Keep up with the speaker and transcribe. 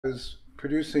I was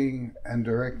producing and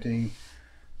directing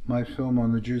my film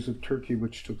on the Jews of Turkey,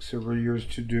 which took several years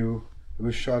to do. It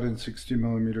was shot in 16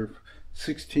 millimeter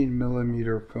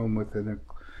film with an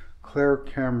Eclair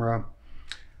camera.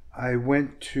 I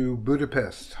went to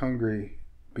Budapest, Hungary,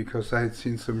 because I had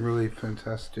seen some really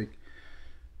fantastic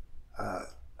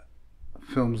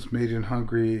films made in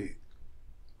Hungary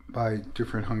by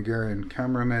different Hungarian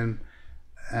cameramen,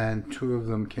 and two of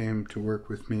them came to work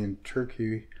with me in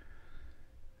Turkey.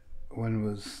 One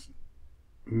was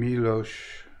Milos,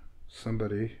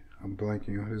 somebody, I'm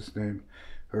blanking on his name,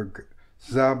 or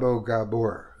Zabo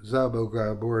Gabor. Zabo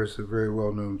Gabor is a very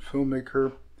well-known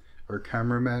filmmaker or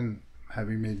cameraman,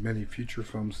 having made many feature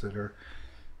films that are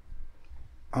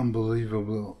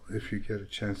unbelievable if you get a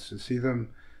chance to see them.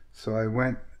 So I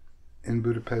went in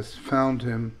Budapest, found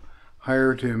him,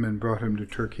 hired him, and brought him to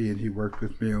Turkey, and he worked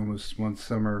with me almost one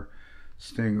summer,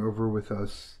 staying over with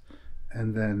us,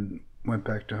 and then went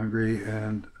back to Hungary,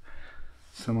 and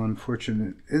some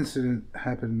unfortunate incident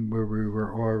happened where we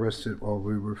were all arrested while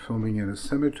we were filming in a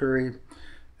cemetery,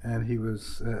 and he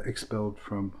was expelled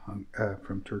from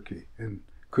Turkey and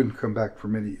couldn't come back for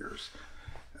many years.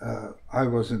 I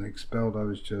wasn't expelled, I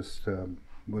was just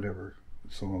whatever.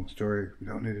 It's a long story, we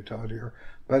don't need to tell it here.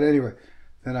 But anyway,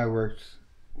 then I worked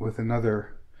with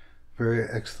another very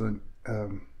excellent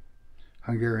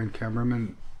Hungarian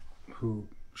cameraman who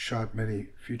shot many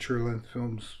feature-length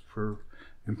films for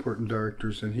important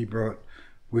directors, and he brought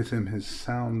with him his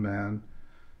sound man.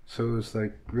 So it was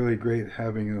like really great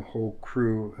having a whole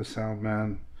crew, a sound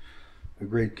man, a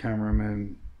great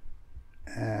cameraman,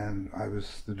 and I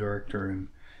was the director. And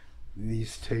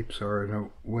these tapes are in a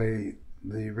way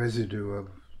the residue of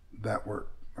that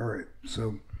work. All right,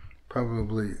 so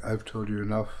probably I've told you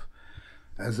enough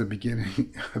as a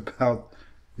beginning about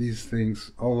these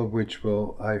things, all of which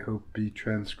will, I hope, be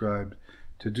transcribed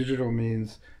to digital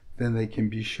means. Then they can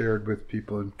be shared with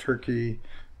people in Turkey,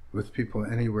 with people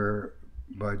anywhere,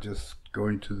 by just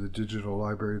going to the digital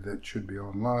library that should be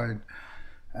online.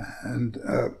 And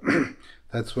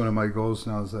that's one of my goals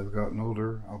now as I've gotten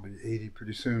older. I'll be 80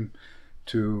 pretty soon,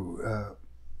 to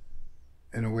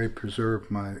in a way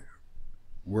preserve my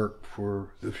work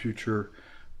for the future,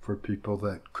 for people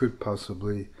that could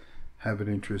possibly have an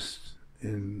interest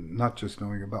in not just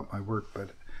knowing about my work, but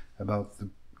about the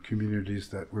communities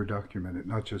that were documented,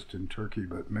 not just in Turkey,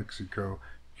 but Mexico,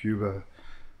 Cuba,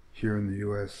 here in the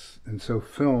US. And so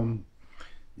film,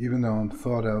 even though I'm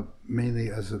thought of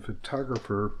mainly as a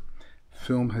photographer,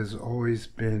 film has always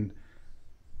been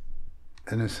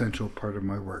an essential part of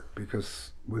my work,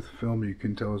 because with film you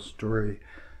can tell a story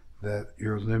that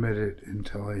you're limited in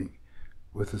telling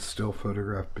with a still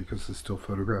photograph, because the still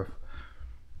photograph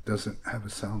doesn't have a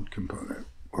sound component,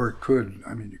 or it could.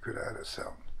 I mean, you could add a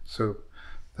sound. So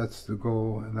that's the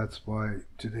goal, and that's why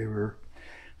today we're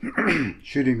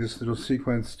shooting this little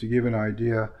sequence to give an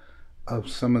idea of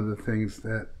some of the things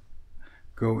that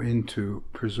go into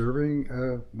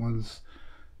preserving one's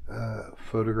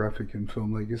photographic and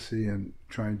film legacy, and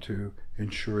trying to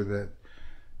ensure that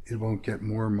it won't get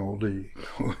more moldy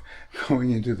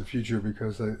going into the future,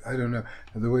 because I don't know,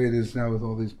 the way it is now with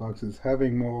all these boxes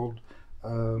having mold,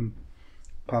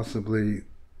 possibly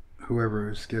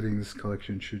whoever is getting this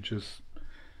collection should just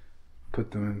put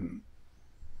them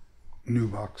in new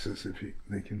boxes if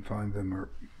they can find them, or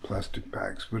plastic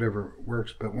bags, whatever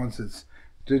works. But once it's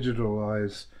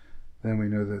digitalized, then we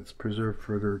know that it's preserved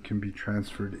further, it can be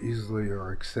transferred easily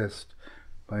or accessed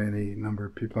by any number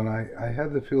of people. And I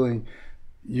had the feeling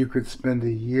you could spend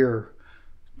a year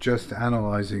just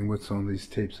analyzing what's on these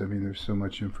tapes. I mean, there's so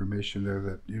much information there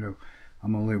that, you know,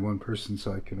 I'm only one person,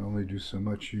 so I can only do so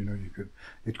much. You know,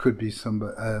 it could be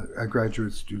a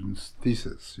graduate student's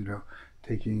thesis, you know,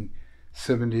 taking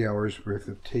 70 hours worth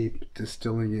of tape,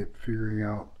 distilling it, figuring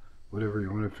out whatever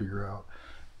you want to figure out,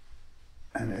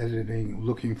 and editing,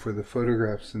 looking for the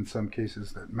photographs in some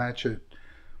cases that match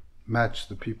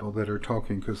the people that are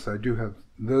talking, because I do have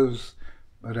those,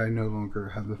 but I no longer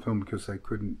have the film because I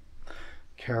couldn't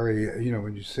carry, you know,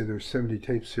 when you say there's 70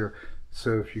 tapes here.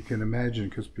 So if you can imagine,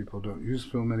 because people don't use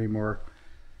film anymore,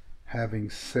 having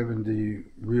 70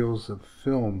 reels of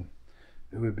film,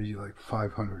 it would be like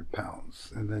 500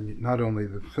 pounds. And then not only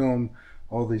the film,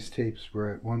 all these tapes were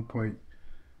at one point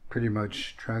pretty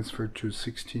much transferred to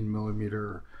 16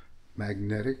 millimeter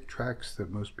magnetic tracks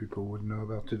that most people wouldn't know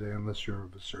about today unless you're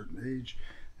of a certain age.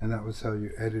 And that was how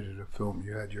you edited a film.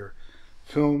 You had your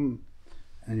film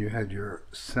and you had your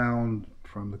sound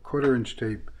from the 1/4-inch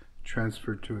tape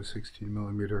transferred to a 16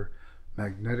 millimeter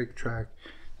magnetic track.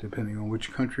 Depending on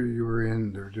which country you were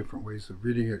in, there are different ways of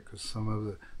reading it, because some of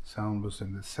the sound was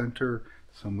in the center,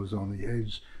 some was on the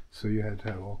edge, So you had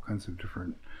to have all kinds of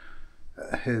different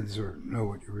heads or know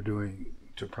what you were doing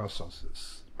to process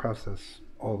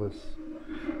all this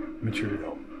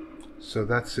material. So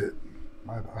that's it.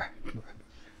 Bye bye.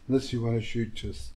 Unless you want to shoot just